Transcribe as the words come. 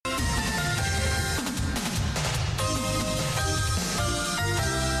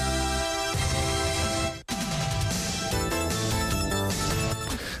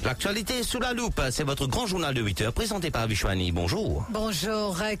L'actualité sous la loupe, c'est votre grand journal de 8 heures présenté par Vishwani. Bonjour.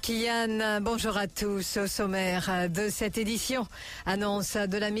 Bonjour Kian, bonjour à tous. Au sommaire de cette édition, annonce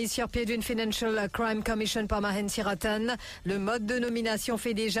de la mise sur pied d'une Financial Crime Commission par Mahen Seeruttun. Le mode de nomination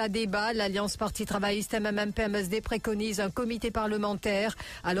fait déjà débat. L'Alliance Parti travailliste MMM-PMSD préconise un comité parlementaire,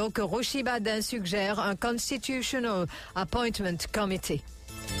 alors que Roshi Bhadain suggère un Constitutional Appointment Committee.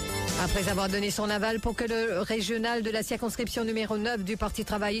 Après avoir donné son aval pour que le régional de la circonscription numéro 9 du Parti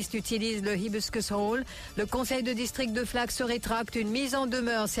travailliste utilise le Hibiscus Hall, le conseil de district de Flac se rétracte, une mise en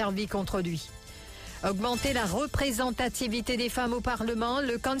demeure servie contre lui. Augmenter la représentativité des femmes au Parlement,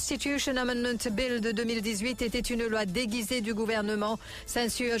 le Constitution-Amendment Bill de 2018 était une loi déguisée du gouvernement,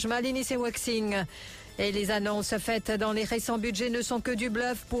 s'insurge Malini Sewexing. Et les annonces faites dans les récents budgets ne sont que du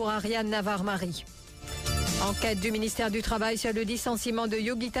bluff pour Ariane Navarre-Marie. Enquête du ministère du Travail sur le licenciement de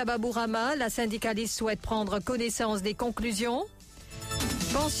Yogita Baburama. La syndicaliste souhaite prendre connaissance des conclusions.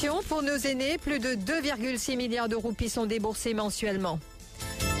 Pension pour nos aînés, plus de 2,6 milliards de roupies sont déboursés mensuellement.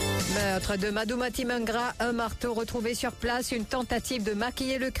 Meurtre de Madoumati Mengra, un marteau retrouvé sur place, une tentative de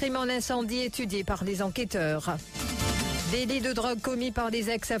maquiller le crime en incendie étudiée par les enquêteurs. Délit de drogue commis par des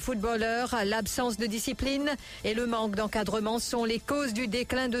ex-footballeurs, l'absence de discipline et le manque d'encadrement sont les causes du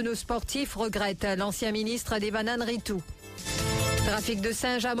déclin de nos sportifs, regrette l'ancien ministre des Bananes Ritou. Trafic de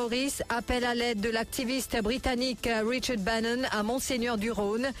singes à Maurice, appel à l'aide de l'activiste britannique Roshi Bhadain à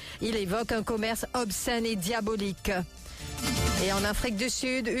Monseigneur-du-Rhône. Il évoque un commerce obscène et diabolique. Et en Afrique du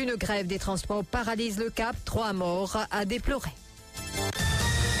Sud, une grève des transports paralyse le Cap, 3 morts à déplorer.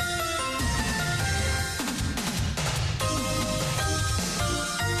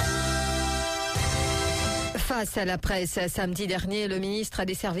 Face à la presse, samedi dernier, le ministre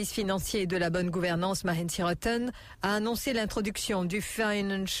des Services financiers et de la bonne gouvernance, Mahen Seeruttun, a annoncé l'introduction du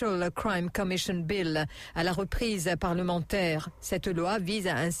Financial Crime Commission Bill à la reprise parlementaire. Cette loi vise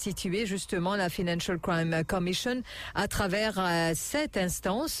à instituer justement la Financial Crime Commission à travers 7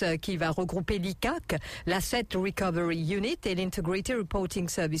 instances qui va regrouper l'ICAC, l'Asset Recovery Unit et l'Integrated Reporting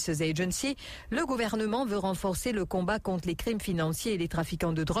Services Agency. Le gouvernement veut renforcer le combat contre les crimes financiers et les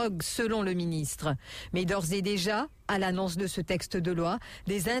trafiquants de drogue, selon le ministre. Mais d'ores et déjà, à l'annonce de ce texte de loi,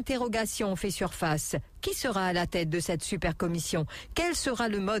 des interrogations ont fait surface. Qui sera à la tête de cette super commission? Quel sera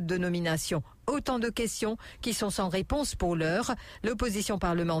le mode de nomination? Autant de questions qui sont sans réponse pour l'heure. L'opposition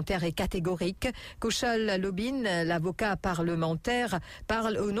parlementaire est catégorique. Kushal Lobin, l'avocat parlementaire,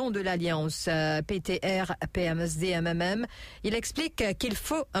 parle au nom de l'Alliance PTr-MMM-PMSD. Il explique qu'il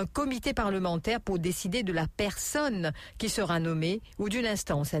faut un comité parlementaire pour décider de la personne qui sera nommée ou d'une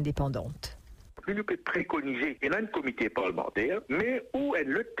instance indépendante. Nous peut préconiser un comité parlementaire, mais où est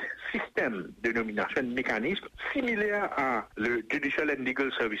le système de nomination, mécanisme similaire à le Judicial and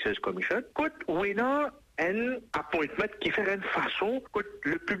Legal Services Commission, où on a un appointment qui fait une façon que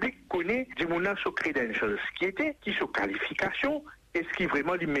le public connaît du monde sur credentials, qui sur qualification, est ce qui est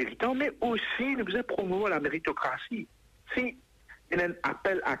vraiment du méritant, mais aussi nous faisons promouvoir la méritocratie. Si il y a un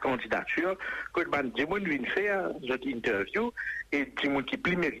appel à candidature, que du monde vient faire notre interview et du monde qui est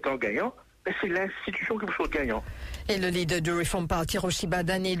plus méritant gagnant, c'est l'institution qui vous soit gagnant. Et le leader du Reform Party, Roshi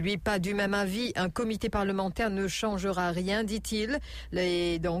Bhadain, n'est lui pas du même avis. Un comité parlementaire ne changera rien, dit-il.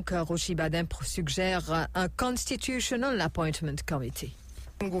 Et donc, Roshi Bhadain suggère un Constitutional Appointment Committee.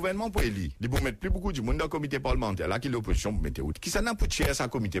 Le gouvernement pour élire, il ne mettre plus beaucoup de monde dans le comité parlementaire là, qui l'opposition pour mettre out. Qui ça n'a pas de cher à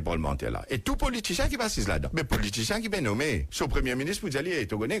comité parlementaire là. Et tout politicien qui passe là-dedans. Mais politicien qui est nommé. Son premier ministre, vous allez,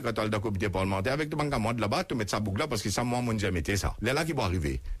 tu connais, quand on est dans le comité parlementaire, avec le banque de là-bas, tu mets sa boucle là, parce que ça, moi, mon Dieu, mettez ça. Là, qui va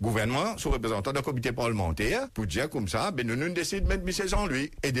arriver. Gouvernement, son représentant dans le comité parlementaire, pour dire comme ça, ben, nous décidons de mettre M.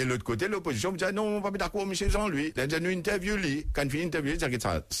 Jean-Louis. Et de l'autre côté, l'opposition, vous dit, non, on va pas d'accord, M. Jean-Louis. Là, nous interview lui. Quand il fait interview, il dit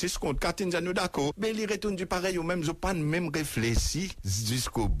ça, 6 contre 4, nous d'accord. Mais il retourne du pareil ou même, ils pas même réfléchi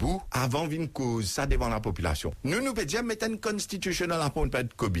jusqu'au bout. Avant une cause, ça devant la population. Nous pouvons dire mettre un constitutional appointment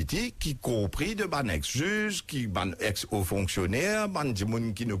committee qui compris de ban ex-juge, qui ban ex-haut fonctionnaire, ban du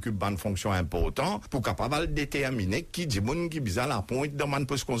monde qui n'occupe ban fonction importante, pour capable déterminer qui du monde qui bizarre la pointe dans man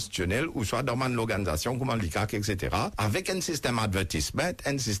poste constitutionnel ou soit dans man l'organisation comme l'ICAC, etc. Avec un système advertisement,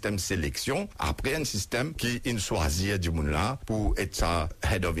 un système sélection, après un système qui choisit du monde là pour être sa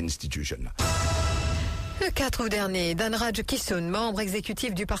head of institution. Le 4 août dernier, Danraj Kissoun, membre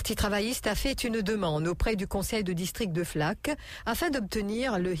exécutif du Parti travailliste, a fait une demande auprès du conseil de district de Flac afin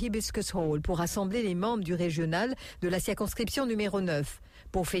d'obtenir le Hibiscus Hall pour rassembler les membres du régional de la circonscription numéro 9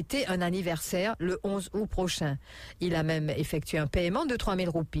 pour fêter un anniversaire le 11 août prochain. Il a même effectué un paiement de 3 000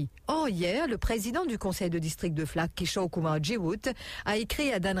 roupies. Or, hier, le président du conseil de district de Flac, Kishore Kumar Jiwood, a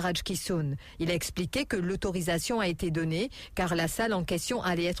écrit à Danraj Kissoun. Il a expliqué que l'autorisation a été donnée car la salle en question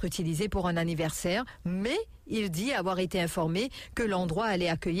allait être utilisée pour un anniversaire, mais mais il dit avoir été informé que l'endroit allait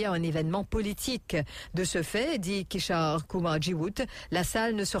accueillir un événement politique. De ce fait, dit Kishore Kumar Jiwoot, la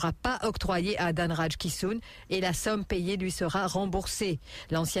salle ne sera pas octroyée à Dhanraj Kissoon et la somme payée lui sera remboursée.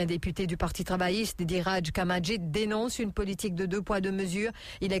 L'ancien député du Parti travailliste, Dhiraj Kamajit, dénonce une politique de 2 poids 2 mesures.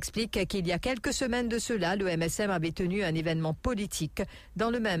 Il explique qu'il y a quelques semaines de cela, le MSM avait tenu un événement politique dans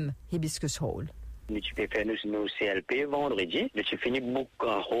le même Hibiscus Hall. Nous avons fait nos CLP vendredi. Nous avons fini book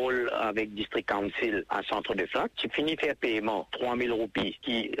hall avec District Council à centre de flac. Nous avons fini faire paiement 3000 roupies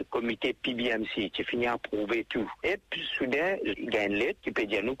qui comité PBMC. Nous avons fini approuver tout. Et puis soudain, il y a une lettre qui peut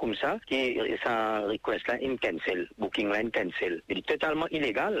dire nous comme ça, qui sa request là in cancel, booking là in cancel. C'est totalement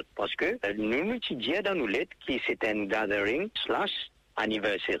illégal parce que nous disons dans nos lettres que c'est un gathering /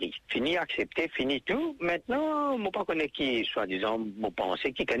 anniversary. Fini accepté, fini tout. Maintenant, je ne pas connaître qui, soi-disant, je pense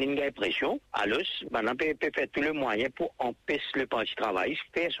qu'il y a une pression. Alors, maintenant, peut faire tout le moyen pour empêcher le parti travail,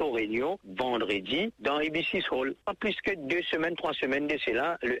 faire son réunion vendredi dans IBC Hall. Pas plus que 2 semaines, 3 semaines de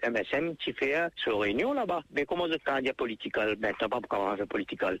cela, le MSM qui fait son réunion là-bas. Mais comment ça peut dire politique maintenant, pas pour faire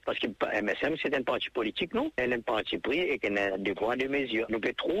politique? Parce que le MSM, c'est un parti politique, non? C'est un parti pris et qu'il a des droits de mesure. Nous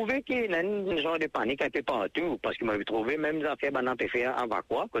pouvons trouver qu'il y a un genre de panique un peu partout. Parce que moi, je trouve même les affaires, maintenant, peut faire avant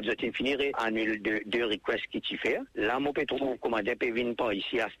quoi, quand vous finirez annule deux requests qui t'y fait. Là, mon peut trouver comment dire, peut venir pas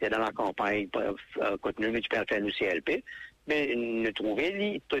ici, c'était dans la campagne, quand nous peux faire nos CLP, mais nous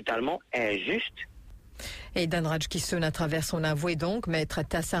trouvez totalement injuste. Et Dhanraj Kissoon, à travers son avoué donc, maître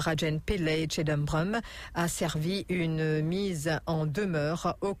Tassarajan Pillay Chedambram, a servi une mise en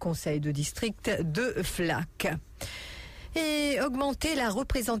demeure au conseil de district de Flac. Et augmenter la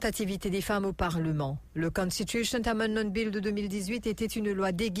représentativité des femmes au Parlement. Le Constitution Amendment Bill de 2018 était une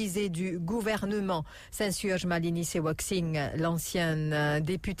loi déguisée du gouvernement. S'insurge Malini Seeruttun, l'ancienne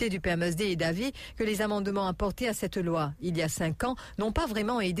députée du PMSD, est d'avis que les amendements apportés à cette loi, il y a 5 ans, n'ont pas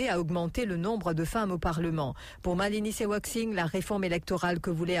vraiment aidé à augmenter le nombre de femmes au Parlement. Pour Malini Seeruttun, la réforme électorale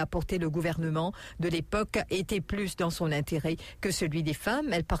que voulait apporter le gouvernement de l'époque était plus dans son intérêt que celui des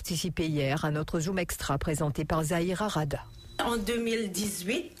femmes. Elle participait hier à notre Zoom Extra présenté par Zahira Rada. En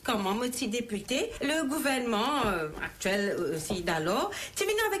 2018, comme multi-député, le gouvernement actuel aussi d'alors, tu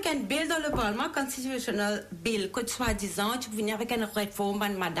venais avec un bill dans le Parlement, constitutional bill, que soi-disant, tu venais avec une réforme,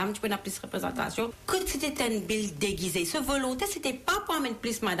 madame, tu peux avoir plus de représentation, que c'était un bill déguisé. Ce volonté, c'était pas pour amener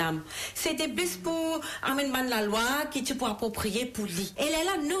plus madame, c'était plus pour amener la loi qui tu peux approprier pour lui. Et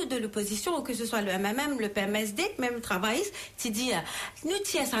là, nous de l'opposition, que ce soit le MMM, le PMSD, même le travailliste, tu dis, nous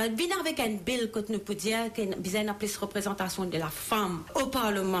tiens ça, venez avec un bill que nous pouvons dire qu'il y a besoin de plus de représentation de la femme au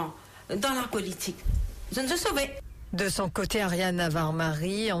Parlement, dans la politique. Je nous ai sauvés. De son côté, Ariane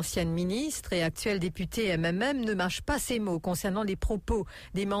Navarre-Marie, ancienne ministre et actuelle députée MMM, ne mâche pas ses mots concernant les propos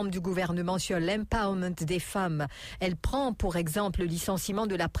des membres du gouvernement sur l'empowerment des femmes. Elle prend pour exemple le licenciement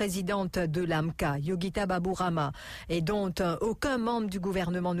de la présidente de l'AMCA, Yogita Baburama, et dont aucun membre du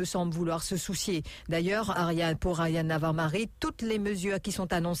gouvernement ne semble vouloir se soucier. D'ailleurs, pour Ariane Navarre-Marie, toutes les mesures qui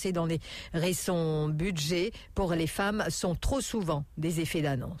sont annoncées dans les récents budgets pour les femmes sont trop souvent des effets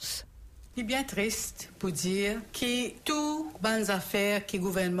d'annonce. C'est bien triste pour dire que tout bonnes affaires que le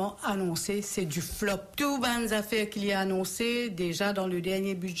gouvernement a annoncées, c'est du flop. Tout bonnes affaires qu'il y a annoncées déjà dans le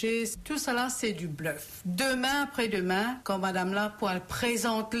dernier budget, tout cela c'est du bluff. Demain, après-demain, quand madame là pour elle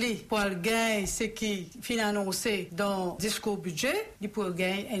présenter, pour elle gagner ce qui est annoncé dans le discours budget, il pourrait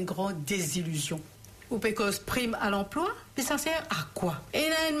gagner une grande désillusion. Ou parce prime à l'emploi, puis ça sert à quoi? Et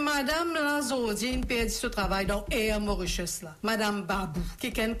là, une madame là, Zodine, perdu ce travail dans Air Mauritius là. Madame Babou, qui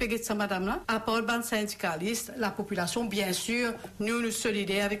a payé sa madame là, à part ban syndicaliste, la population, bien sûr, nous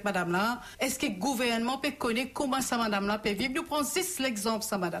solidaires avec madame là. Est-ce que le gouvernement peut connaître comment sa madame là peut vivre? Nous prenons juste l'exemple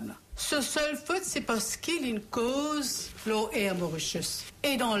sa madame là. Ce seul fait, c'est parce qu'il y a une cause, l'Air Mauritius.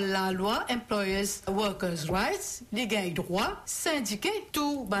 Et dans la loi Employers Workers Rights, les gains droits, syndiqués,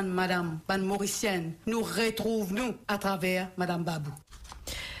 tout, madame, mauricienne, nous retrouvons nous à travers madame Babou.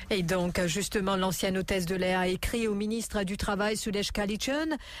 Et donc, justement, l'ancienne hôtesse de l'air a écrit au ministre du Travail, Sudesh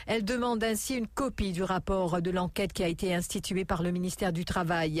Kalichun. Elle demande ainsi une copie du rapport de l'enquête qui a été instituée par le ministère du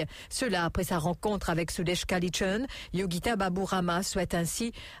Travail. Cela après sa rencontre avec Sudesh Kalichun. Yogita Baburama souhaite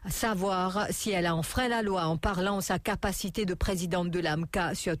ainsi savoir si elle a enfreint la loi en parlant de sa capacité de présidente de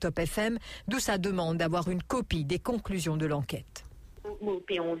l'AMCA sur Top FM, d'où sa demande d'avoir une copie des conclusions de l'enquête.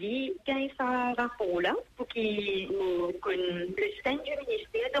 Puis on dit, quand ce rapport-là, pour qu'il le sein du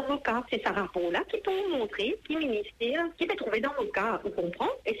ministère dans nos cas, c'est ce rapport-là qui peut montrer que le ministère, qui peut trouver dans nos cas, on comprend,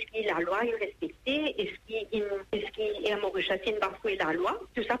 est-ce que la loi est respectée. est-ce qu'il est Mauritius qui bafoué la loi?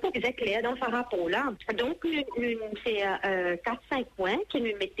 Tout ça pour être clair dans ce rapport-là. Donc, c'est 4-5 points que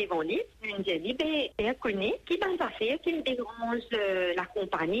nous mettons devant lui. Nous disons, ben, connaît qui va faire, qui dérange la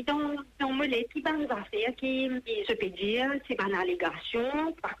compagnie dans le lait, qui va faire, qui se peut dire, c'est une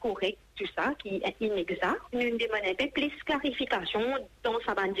allégation, pas correct, tout ça, qui est inexact. Nous demandons plus de clarification dans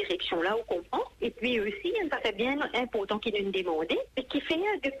sa bonne direction-là, on comprend. Et puis aussi, ça fait bien important qu'il nous demande, et qui fait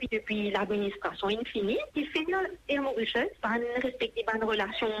depuis l'administration infinie, qui fait et Mauritius, respecter une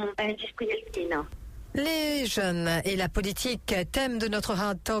relation industrielle qu'il a. Les jeunes et la politique, thème de notre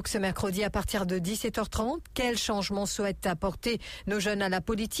Hard Talk ce mercredi à partir de 17h30. Quels changements souhaitent apporter nos jeunes à la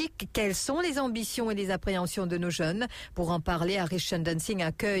politique? Quelles sont les ambitions et les appréhensions de nos jeunes? Pour en parler, Harish Chandansingh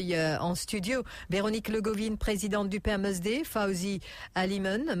accueille en studio Véronique Legovine, présidente du PMSD, Fauzi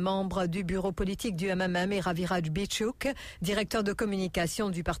Aliman, membre du bureau politique du MMM, et Raviraj Bichuk, directeur de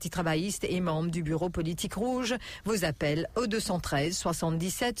communication du Parti travailliste et membre du bureau politique rouge, vous appelle au 213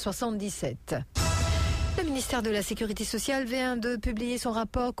 77 77. Le ministère de la Sécurité sociale vient de publier son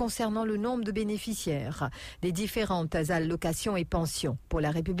rapport concernant le nombre de bénéficiaires des différentes allocations et pensions pour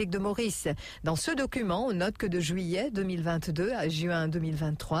la République de Maurice. Dans ce document, on note que de juillet 2022 à juin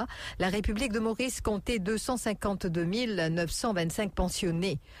 2023, la République de Maurice comptait 252 925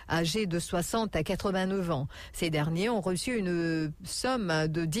 pensionnés âgés de 60 à 89 ans. Ces derniers ont reçu une somme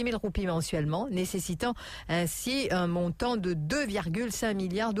de 10 000 roupies mensuellement, nécessitant ainsi un montant de 2,5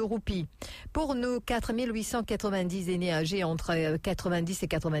 milliards de roupies. Pour nos 4 890 aînés âgés entre 90 et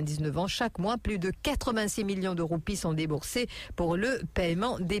 99 ans, chaque mois, plus de 86 millions de roupies sont déboursés pour le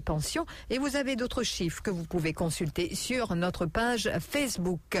paiement des pensions. Et vous avez d'autres chiffres que vous pouvez consulter sur notre page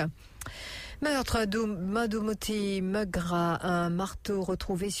Facebook. Meurtre de Madhumati Megra, un marteau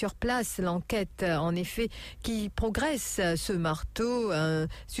retrouvé sur place. L'enquête, en effet, qui progresse. Ce marteau,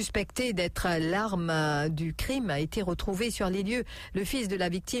 suspecté d'être l'arme du crime, a été retrouvé sur les lieux. Le fils de la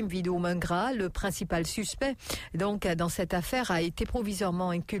victime, Vido Megra, le principal suspect, donc dans cette affaire, a été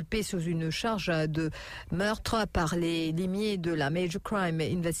provisoirement inculpé sous une charge de meurtre par les limiers de la Major Crime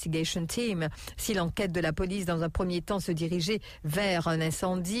Investigation Team. Si l'enquête de la police, dans un premier temps, se dirigeait vers un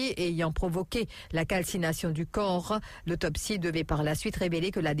incendie ayant provoqué la calcination du corps, l'autopsie devait par la suite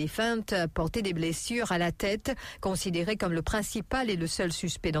révéler que la défunte portait des blessures à la tête. Considéré comme le principal et le seul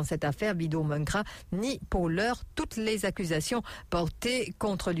suspect dans cette affaire, Vido Megra nie pour l'heure toutes les accusations portées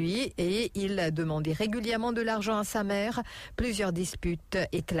contre lui et il demandait régulièrement de l'argent à sa mère. Plusieurs disputes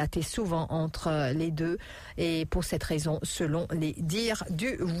éclataient souvent entre les deux et pour cette raison, selon les dires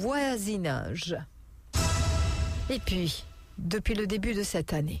du voisinage. Et puis, depuis le début de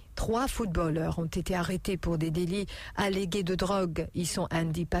cette année, 3 footballeurs ont été arrêtés pour des délits allégués de drogue. Ils sont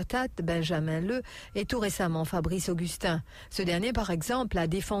Andy Patat, Benjamin Le et tout récemment Fabrice Augustin. Ce dernier, par exemple, a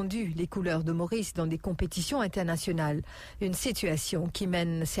défendu les couleurs de Maurice dans des compétitions internationales. Une situation qui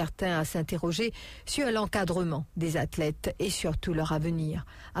mène certains à s'interroger sur l'encadrement des athlètes et surtout leur avenir.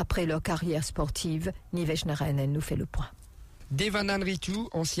 Après leur carrière sportive, Nivesh Narayanan nous fait le point. Devanan Ritu,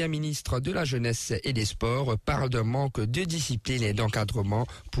 ancien ministre de la Jeunesse et des Sports, parle d'un manque de discipline et d'encadrement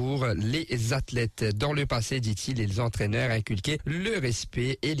pour les athlètes. Dans le passé, dit-il, les entraîneurs inculquaient le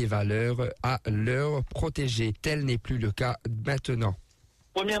respect et les valeurs à leurs protégés. Tel n'est plus le cas maintenant.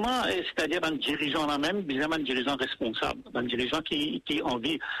 Premièrement, c'est-à-dire un dirigeant là-même, bizarrement un dirigeant responsable, un dirigeant qui a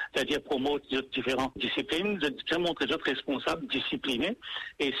envie, c'est-à-dire promouvoir différentes disciplines, de montrer d'autres responsables, disciplinés.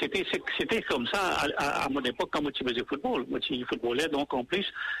 Et c'était comme ça à mon époque quand je faisais football. Moi, je footballais donc en plus.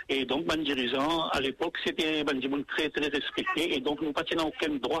 Et donc, un dirigeant à l'époque, c'était un dirigeant très, très respecté. Et donc, nous n'avons pas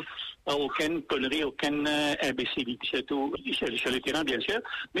aucun droit à aucune connerie, aucune imbécilité, surtout sur le terrain, bien sûr,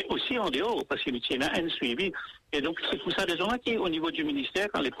 mais aussi en dehors, parce qu'il y a un suivi. Et donc, c'est pour ça raison-là qu'au niveau du ministère,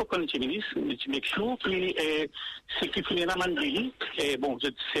 à l'époque, quand j'étais ministre, je make sure ce qui finit la mandrie, et bon,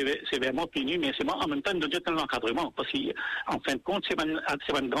 c'est vraiment puni, mais c'est en même temps de dire un encadrement, parce qu'en fin de compte, c'est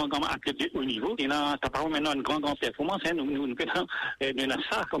un grand athlète de haut niveau, et là, t'as pas maintenant une grande performance, hein, nous faisons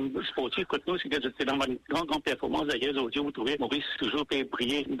ça comme sportif, quand nous, c'est dans une grande performance, d'ailleurs, aujourd'hui, vous trouvez Maurice toujours peut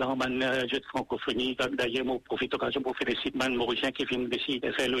briller dans un jeu de francophonie, d'ailleurs, je profite de l'occasion pour féliciter un Mauricien qui vient d'ici,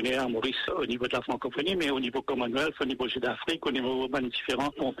 faire l'honneur à Maurice au niveau de la francophonie, mais au niveau Commonwealth, au niveau Jeux d'Afrique, au niveau de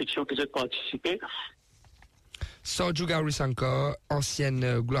différentes compétitions que j'ai participé. Sorju Gaurisankar,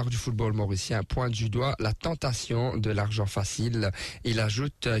 ancienne gloire du football mauricien, pointe du doigt la tentation de l'argent facile. Il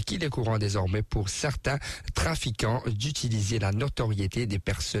ajoute qu'il est courant désormais pour certains trafiquants d'utiliser la notoriété des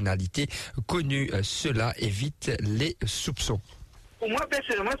personnalités connues. Cela évite les soupçons. Pour moi,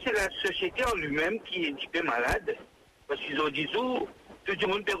 personnellement, c'est la société en lui-même qui est un petit peu malade. Parce qu'ils ont dit tout le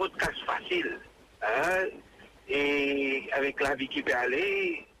monde peut être casse facile. Et avec la vie qui peut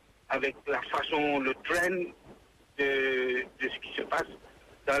aller, avec la façon, le trend de ce qui se passe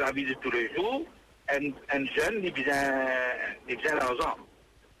dans la vie de tous les jours. Un jeune, il vient l'argent.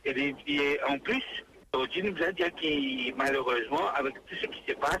 Et en plus, aujourd'hui, nous allons dire que malheureusement, avec tout ce qui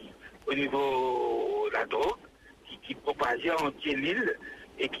se passe au niveau de la drogue, qui propage entier l'île,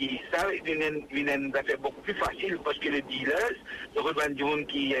 et qui savent une affaire beaucoup plus facile parce que les dealers, le revendeur du monde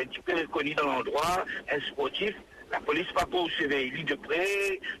qui est un petit peu reconnu dans l'endroit, un sportif, la police pas pour surveiller de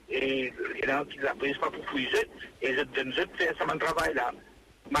près, et la police pas pour fouiller, et je donne faire ça mon travail là.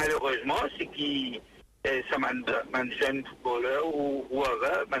 Malheureusement, c'est qui ça un jeune footballeur ou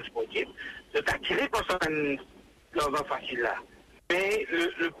un sportif, c'est attiré par ça l'envoi facile là. Mais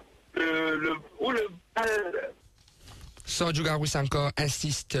le Sojuga Rusanko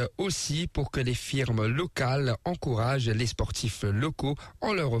insiste aussi pour que les firmes locales encouragent les sportifs locaux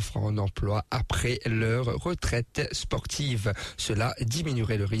en leur offrant un emploi après leur retraite sportive. Cela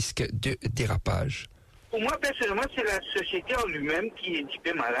diminuerait le risque de dérapage. Pour moi, personnellement, c'est la société en lui-même qui est un petit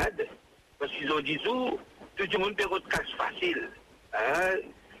peu malade. Parce qu'ils ont dit tout le monde peut retraite facile. Hein?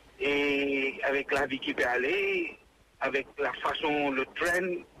 Et avec la vie qui peut aller, avec la façon, le trend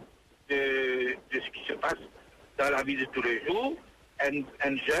de ce qui se passe dans la vie de tous les jours,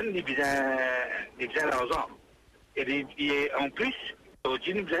 un jeune, il vient l'argent. Et en plus,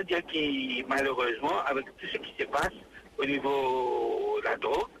 aujourd'hui, nous allons dire que malheureusement, avec tout ce qui se passe au niveau de la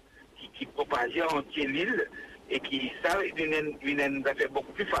drogue, qui propage entier l'île, et qui savent une affaire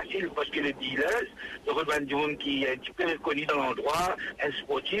beaucoup plus facile parce que les dealers, le revendeur du monde qui est un petit peu reconnu dans l'endroit, un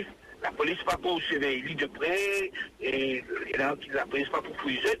sportif, la police pas pour surveiller de près, et la police pas pour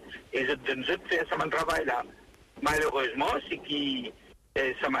fouiller, et je donne faire ça mon travail là. Malheureusement, c'est qui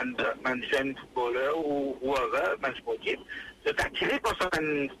ça un jeune footballeur ou un sportif, c'est attiré par ça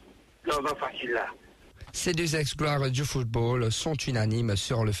l'envoi facile là. Ces deux ex-gloires du football sont unanimes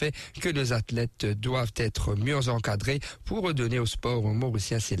sur le fait que les athlètes doivent être mieux encadrés pour redonner au sport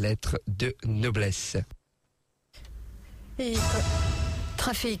mauricien ses lettres de noblesse. Et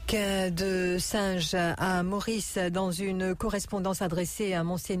trafic de singes à Maurice dans une correspondance adressée à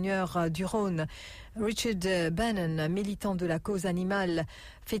Monseigneur du Rhône. Roshi Bhadain, militant de la cause animale,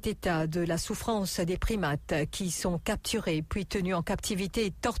 fait état de la souffrance des primates qui sont capturés puis tenus en captivité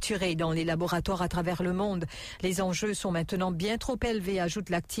et torturés dans les laboratoires à travers le monde. Les enjeux sont maintenant bien trop élevés, ajoute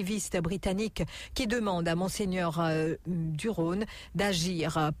l'activiste britannique qui demande à Monseigneur du Rhône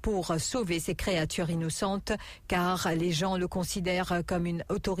d'agir pour sauver ces créatures innocentes car les gens le considèrent comme une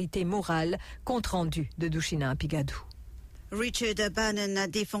autorité morale. Compte rendu de Douchina Pigadou. Roshi Bhadain,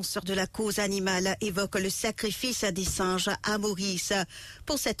 défenseur de la cause animale, évoque le sacrifice des singes à Maurice.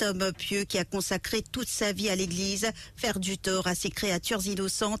 Pour cet homme pieux qui a consacré toute sa vie à l'Église, faire du tort à ces créatures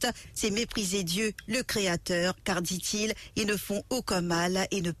innocentes, c'est mépriser Dieu, le Créateur, car, dit-il, ils ne font aucun mal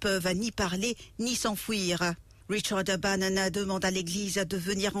et ne peuvent ni parler ni s'enfuir. Roshi Bhadain demande à l'Église de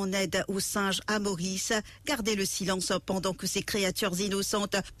venir en aide aux singes à Maurice, garder le silence pendant que ces créatures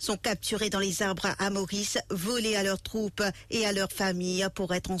innocentes sont capturées dans les arbres à Maurice, volées à leurs troupes et à leurs familles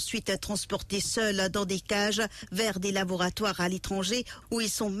pour être ensuite transportées seules dans des cages vers des laboratoires à l'étranger où ils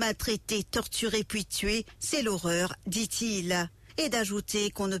sont maltraités, torturés puis tués. C'est l'horreur, dit-il. Et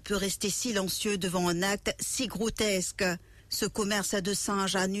d'ajouter qu'on ne peut rester silencieux devant un acte si grotesque. Ce commerce de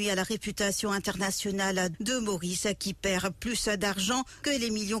singes a nuit à la réputation internationale de Maurice qui perd plus d'argent que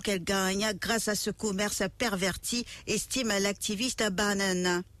les millions qu'elle gagne grâce à ce commerce perverti, estime l'activiste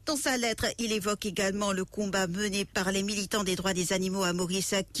Bhadain. Dans sa lettre, il évoque également le combat mené par les militants des droits des animaux à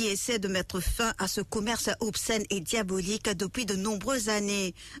Maurice qui essaient de mettre fin à ce commerce obscène et diabolique depuis de nombreuses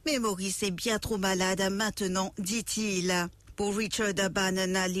années. Mais Maurice est bien trop malade maintenant, dit-il. Pour Roshi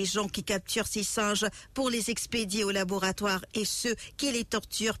Bhadain, les gens qui capturent ces singes pour les expédier au laboratoire et ceux qui les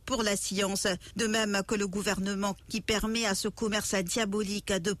torturent pour la science, de même que le gouvernement qui permet à ce commerce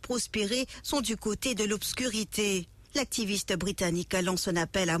diabolique de prospérer, sont du côté de l'obscurité. L'activiste britannique lance un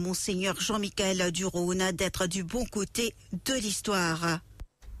appel à Monseigneur Jean-Michel du Rhône d'être du bon côté de l'histoire.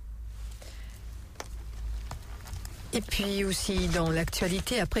 Et puis aussi dans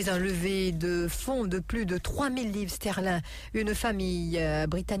l'actualité, après un levé de fonds de plus de 3000 livres sterling, une famille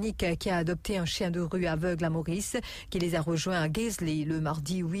britannique qui a adopté un chien de rue aveugle à Maurice, qui les a rejoints à Gaisley le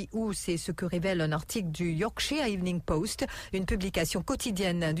mardi 8 août. C'est ce que révèle un article du Yorkshire Evening Post, une publication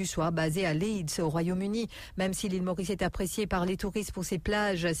quotidienne du soir basée à Leeds au Royaume-Uni. Même si l'île Maurice est appréciée par les touristes pour ses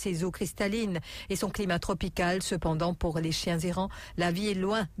plages, ses eaux cristallines et son climat tropical, cependant pour les chiens errants, la vie est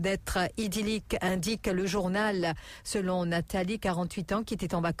loin d'être idyllique, indique le journal. Selon Nathalie, 48 ans, qui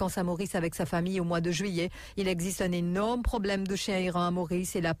était en vacances à Maurice avec sa famille au mois de juillet, il existe un énorme problème de chiens errants à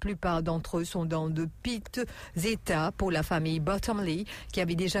Maurice et la plupart d'entre eux sont dans de piteux états. Pour la famille Bottomley, qui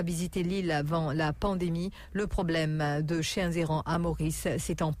avait déjà visité l'île avant la pandémie, le problème de chiens errants à Maurice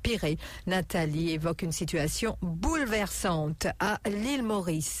s'est empiré. Nathalie évoque une situation bouleversante à l'île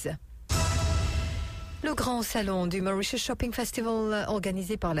Maurice. Le grand salon du Mauritius Shopping Festival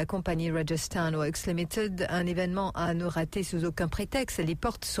organisé par la compagnie Rajasthan Works Limited, un événement à ne rater sous aucun prétexte. Les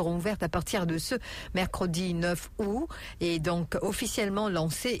portes seront ouvertes à partir de ce mercredi 9 août et donc officiellement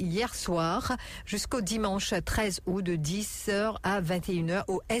lancé hier soir jusqu'au dimanche 13 août de 10h à 21h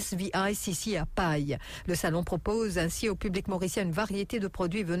au SVICC à Paille. Le salon propose ainsi au public mauricien une variété de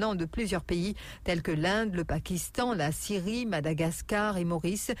produits venant de plusieurs pays tels que l'Inde, le Pakistan, la Syrie, Madagascar et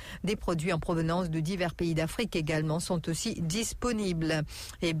Maurice. Des produits en provenance de divers pays d'Afrique également sont aussi disponibles.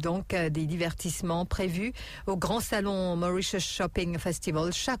 Et donc, des divertissements prévus au grand salon Mauritius Shopping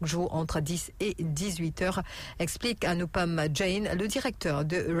Festival chaque jour entre 10 et 18 heures, explique Anupam Jain, le directeur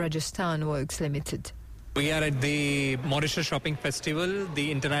de Rajasthan Works Limited. We are at the Mauritius Shopping Festival,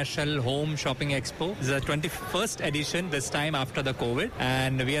 the International Home Shopping Expo. It's the 21st edition, this time after the COVID.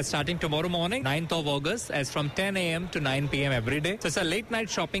 And we are starting tomorrow morning, 9th of August, as from 10 a.m. to 9 p.m. every day. So it's a late night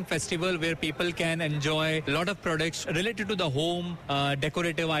shopping festival where people can enjoy a lot of products related to the home,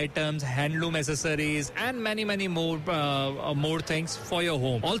 decorative items, handloom accessories, and many more things for your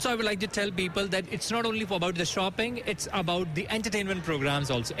home. Also, I would like to tell people that it's not only about the shopping, it's about the entertainment programs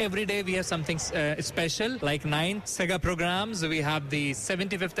also. Every day we have something special. Like 9 Sega programs. We have the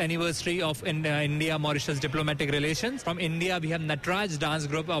 75th anniversary of India-Mauritius diplomatic relations. From India, we have Natraj dance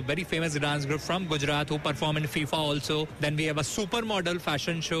group, a very famous dance group from Gujarat who perform in FIFA also. Then we have a supermodel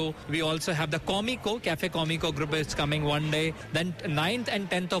fashion show. We also have the Comico, Cafe Comico group is coming one day. Then 9th and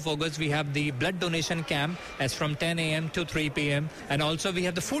 10th of August, we have the blood donation camp as from 10 a.m. to 3 p.m. And also we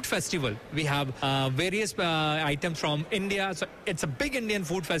have the food festival. We have various items from India. So it's a big Indian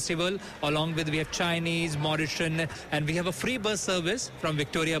food festival. Along with we have Chinese, Mauritian, and we have a free bus service from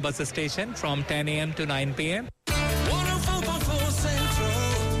Victoria bus station from 10 a.m. to 9 p.m. 104.4 Central,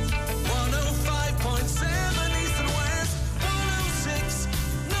 105.7 East and West, 106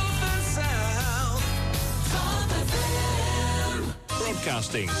 North and South, Top FM.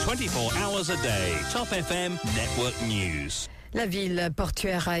 Broadcasting 24 hours a day. Top FM Network News. La ville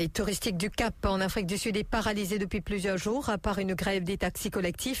portuaire et touristique du Cap en Afrique du Sud est paralysée depuis plusieurs jours par une grève des taxis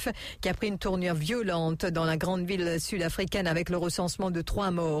collectifs qui a pris une tournure violente dans la grande ville sud-africaine avec le recensement de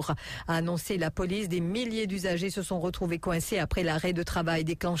 3 morts. A annoncé la police, des milliers d'usagers se sont retrouvés coincés après l'arrêt de travail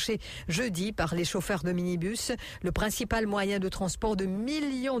déclenché jeudi par les chauffeurs de minibus, le principal moyen de transport de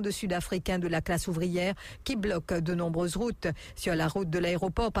millions de Sud-Africains de la classe ouvrière qui bloquent de nombreuses routes. Sur la route de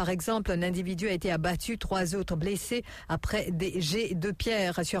l'aéroport, par exemple, un individu a été abattu, 3 autres blessés après des jets de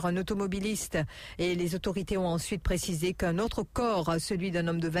pierre sur un automobiliste. Et les autorités ont ensuite précisé qu'un autre corps, celui d'un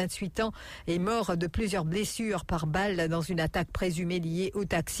homme de 28 ans, est mort de plusieurs blessures par balle dans une attaque présumée liée au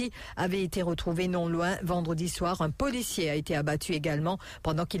taxi, avait été retrouvé non loin vendredi soir. Un policier a été abattu également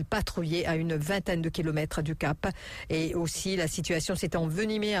pendant qu'il patrouillait à une vingtaine de kilomètres du Cap. Et aussi, la situation s'est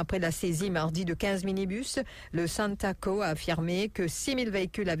envenimée après la saisie mardi de 15 minibus. Le Santaco a affirmé que 6000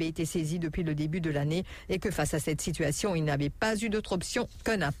 véhicules avaient été saisis depuis le début de l'année et que face à cette situation, il n'avait pas eu d'autre option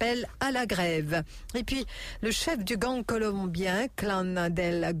qu'un appel à la grève. Et puis, le chef du gang colombien, Clan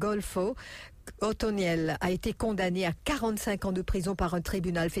del Golfo, Otoniel, a été condamné à 45 ans de prison par un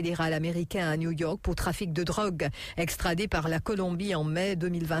tribunal fédéral américain à New York pour trafic de drogue. Extradé par la Colombie en mai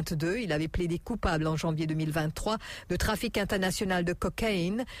 2022, il avait plaidé coupable en janvier 2023 de trafic international de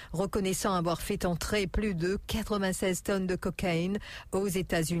cocaïne, reconnaissant avoir fait entrer plus de 96 tonnes de cocaïne aux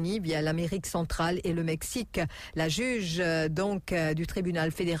États-Unis via l'Amérique centrale et le Mexique. La juge du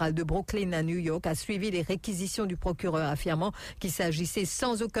tribunal fédéral de Brooklyn à New York a suivi les réquisitions du procureur, affirmant qu'il s'agissait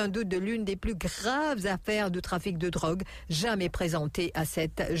sans aucun doute de l'une des plus graves affaires de trafic de drogue jamais présentées à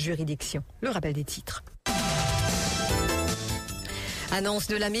cette juridiction. Le rappel des titres. Annonce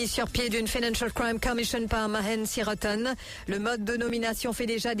de la mise sur pied d'une Financial Crime Commission par Mahen Seeruttun. Le mode de nomination fait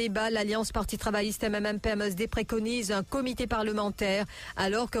déjà débat. L'Alliance Parti travailliste MMM-PMSD préconise un comité parlementaire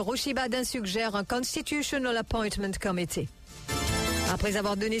alors que Roshi Bhadain suggère un Constitutional Appointment Committee. Après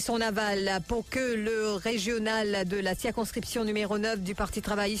avoir donné son aval pour que le régional de la circonscription numéro 9 du Parti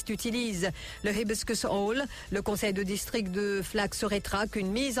travailliste utilise le Hibiscus Hall, le conseil de district de Flax se rétracte,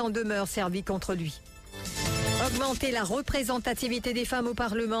 une mise en demeure servie contre lui. Augmenter la représentativité des femmes au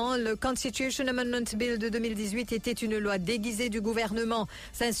Parlement, le Constitution Amendment Bill de 2018 était une loi déguisée du gouvernement,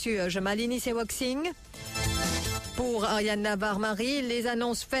 s'insurge Malini Sewoksing. Pour Ariane Navarre-Marie, les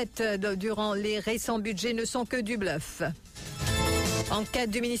annonces faites durant les récents budgets ne sont que du bluff. Enquête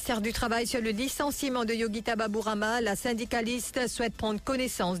du ministère du Travail sur le licenciement de Yogita Baburama, la syndicaliste souhaite prendre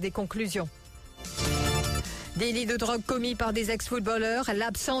connaissance des conclusions. Délits de drogue commis par des ex-footballeurs,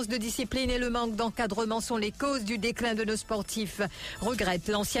 l'absence de discipline et le manque d'encadrement sont les causes du déclin de nos sportifs, regrette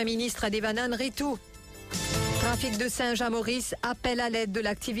l'ancien ministre Devanand Ritu. Trafic de singes à Maurice, appel à l'aide de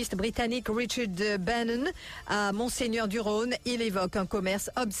l'activiste britannique Roshi Bhadain à Monseigneur-du-Rhône. Il évoque un commerce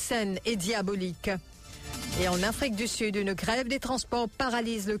obscène et diabolique. Et en Afrique du Sud, une grève des transports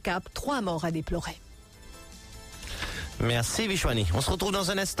paralyse le Cap. 3 morts à déplorer. Merci Vishwani. On se retrouve dans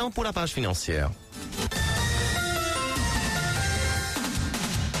un instant pour la page financière.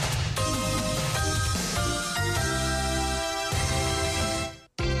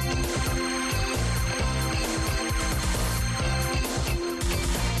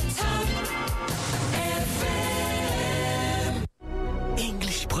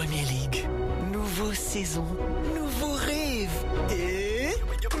 English Premier League. Nouveau saison, nouveau rêve et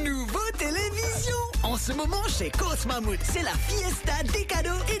nouveau télévision. En ce moment, chez Coach Mahmoud, c'est la fiesta des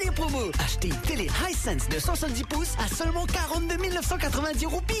cadeaux et des promos. Achetez une télé Hisense de 70 pouces à seulement 42 990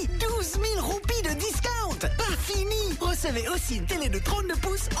 roupies. 12 000 roupies de discount. Pas fini. Recevez aussi une télé de 32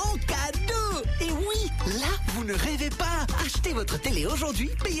 pouces en cadeau. Et oui, là, vous ne rêvez pas. Achetez votre télé aujourd'hui,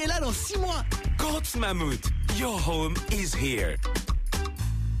 payez-la dans 6 mois. Coach Mahmoud, your home is here.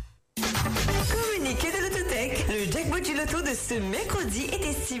 Communiqué de l'Autotech, le jackpot du loto de ce mercredi est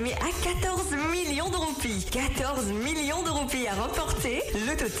estimé à 14 millions de roupies. 14 millions de roupies à remporter.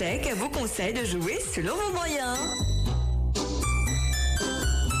 L'Autotech vous conseille de jouer selon vos moyens.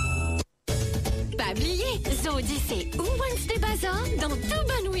 Pas oublier, Zodi c'est Who Wants the Bazaar dans Two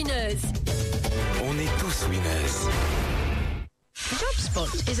Bonnes Winners. On est tous winners. JobSpot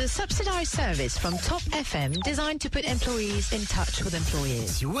is a subsidized service from Top FM designed to put employees in touch with employers.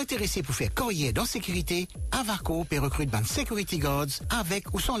 Si vous êtes intéressé pour faire carrière dans sécurité, Avaco peut recruter des security guards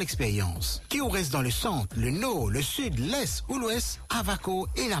avec ou sans l'expérience. Qui ou reste dans le centre, le nord, le sud, l'est ou l'ouest, Avaco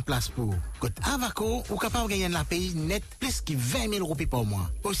est la place pour. Côté Avaco, vous capable de gagner la paye net plus que 20 000 roupies par mois.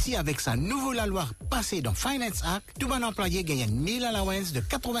 Aussi, avec sa nouvelle loi passée dans Finance Act, tout bon employé gagne 1000 allowance de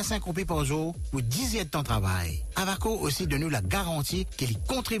 85 roupies par jour pour 10 ans de temps de travail. Avaco aussi donne nous la garantie qu'il y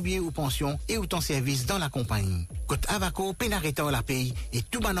contribue aux pensions et aux temps de service dans la compagnie. Côté Avaco, pénarrêteur la paye et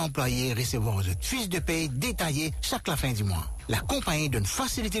tout bon employé recevoir une fiche de paye détaillée chaque la fin du mois. La compagnie donne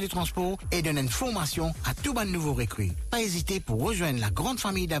facilité de transport et donne une formation à tout bon nouveau recrue. Pas hésiter pour rejoindre la grande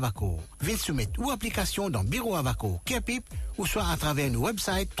famille d'Avaco. Venez soumettre ou application dans Bureau Avaco, Kerpip ou soit à travers nos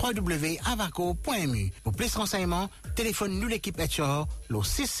websites www.avaco.mu. Pour plus de renseignements, téléphone nous l'équipe HR le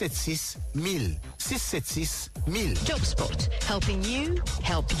 676 1000. 676 1000. JobSpot, helping you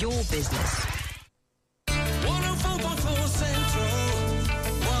help your business. 104.4 Central,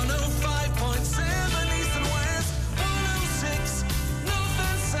 105.7 East and West, 106 North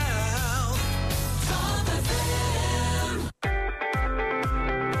and South, Top FM.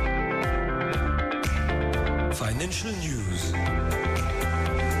 Financial News.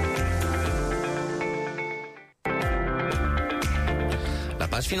 La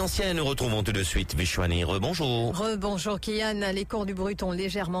page financière, nous retrouvons tout de suite Vishwani. Rebonjour. Rebonjour Kian. Les cours du brut ont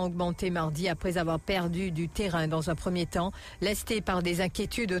légèrement augmenté mardi après avoir perdu du terrain dans un premier temps, lestés par des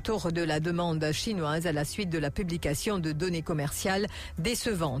inquiétudes autour de la demande chinoise à la suite de la publication de données commerciales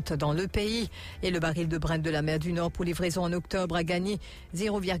décevantes dans le pays. Et le baril de Brent de la mer du Nord pour livraison en octobre a gagné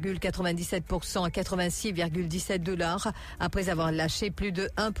 0,97% à 86,17 $ après avoir lâché plus de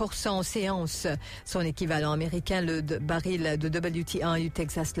 1% en séance. Son équivalent américain, le baril de WTI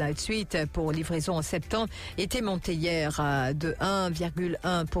Texas Light Sweet pour livraison en septembre était monté hier de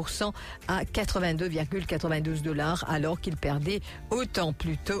 1,1% à 82,92 $ alors qu'il perdait autant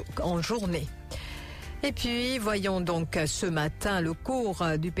plus tôt en journée. Et puis, voyons donc ce matin le cours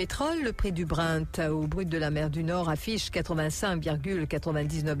du pétrole. Le prix du Brent au brut de la mer du Nord affiche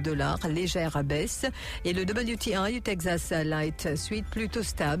 85,99 $, légère baisse. Et le WTI Texas Light Sweet plutôt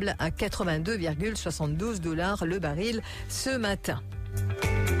stable à 82,72 $ le baril ce matin.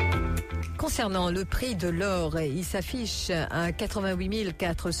 Concernant le prix de l'or, il s'affiche à 88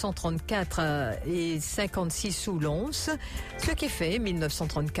 434,56 sous l'once, ce qui fait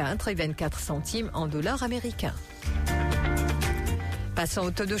 1934,24 centimes en dollars américains. Passons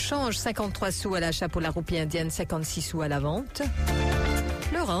au taux de change, 53 sous à l'achat pour la roupie indienne, 56 sous à la vente.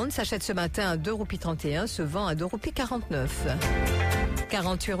 Le rand s'achète ce matin à 2,31 roupies, se vend à 2,49 roupies.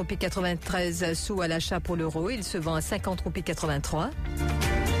 48 roupies 93 sous à l'achat pour l'euro, il se vend à 50,83 roupies.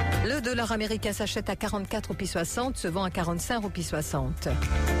 Le dollar américain s'achète à 44,60 roupies, se vend à 45,60 roupies.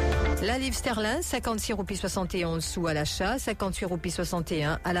 La livre sterling, 56,71 roupies sous à l'achat, 58,61 roupies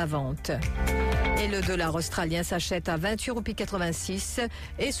à la vente. Et le dollar australien s'achète à 28,86 roupies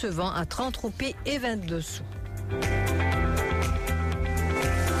et se vend à 30 roupies et 22 sous.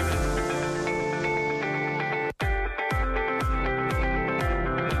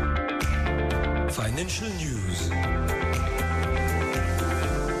 Financial News.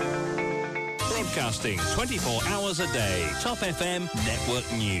 Broadcasting 24 hours a day. Top FM Network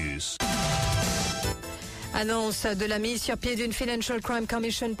News. Annonce de la mise sur pied d'une Financial Crime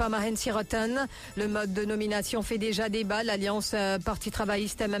Commission par Mahen Seeruttun. Le mode de nomination fait déjà débat. L'Alliance Parti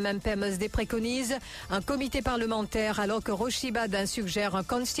travailliste MMM-PMSD préconise un comité parlementaire alors que Roshi Bhadain suggère un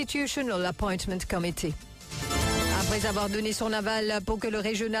Constitutional Appointment Committee. Après avoir donné son aval pour que le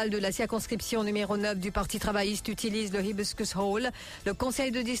régional de la circonscription numéro 9 du Parti travailliste utilise le Hibiscus Hall, le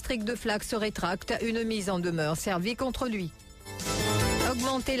conseil de district de Flac se rétracte, une mise en demeure servie contre lui.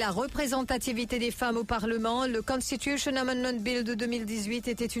 Augmenter la représentativité des femmes au Parlement, le Constitution Amendment Bill de 2018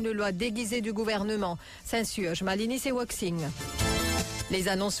 était une loi déguisée du gouvernement, s'insurge Malinis et Waxing. Les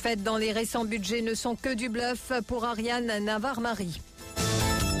annonces faites dans les récents budgets ne sont que du bluff pour Ariane Navarre-Marie.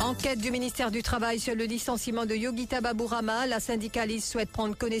 Enquête du ministère du Travail sur le licenciement de Yogita Baburama. La syndicaliste souhaite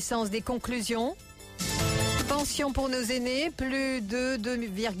prendre connaissance des conclusions. Pension pour nos aînés, plus de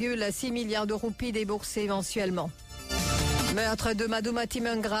 2,6 milliards de roupies déboursées mensuellement. Meurtre de Maduma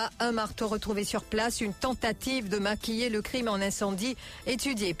Timengra, un marteau retrouvé sur place, une tentative de maquiller le crime en incendie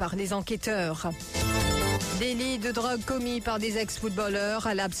étudiée par les enquêteurs. Délit de drogue commis par des ex-footballeurs,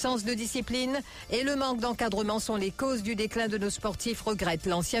 à l'absence de discipline et le manque d'encadrement sont les causes du déclin de nos sportifs, regrette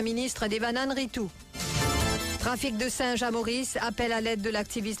l'ancien ministre Devanand Ritu. Trafic de singes à Maurice, appel à l'aide de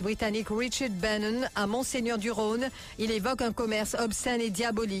l'activiste britannique Roshi Bhadain à Monseigneur du Rhône. Il évoque un commerce obscène et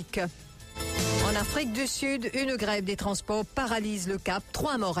diabolique. En Afrique du Sud, une grève des transports paralyse le Cap.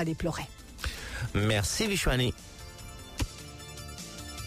 3 morts à déplorer. Merci Vishwani.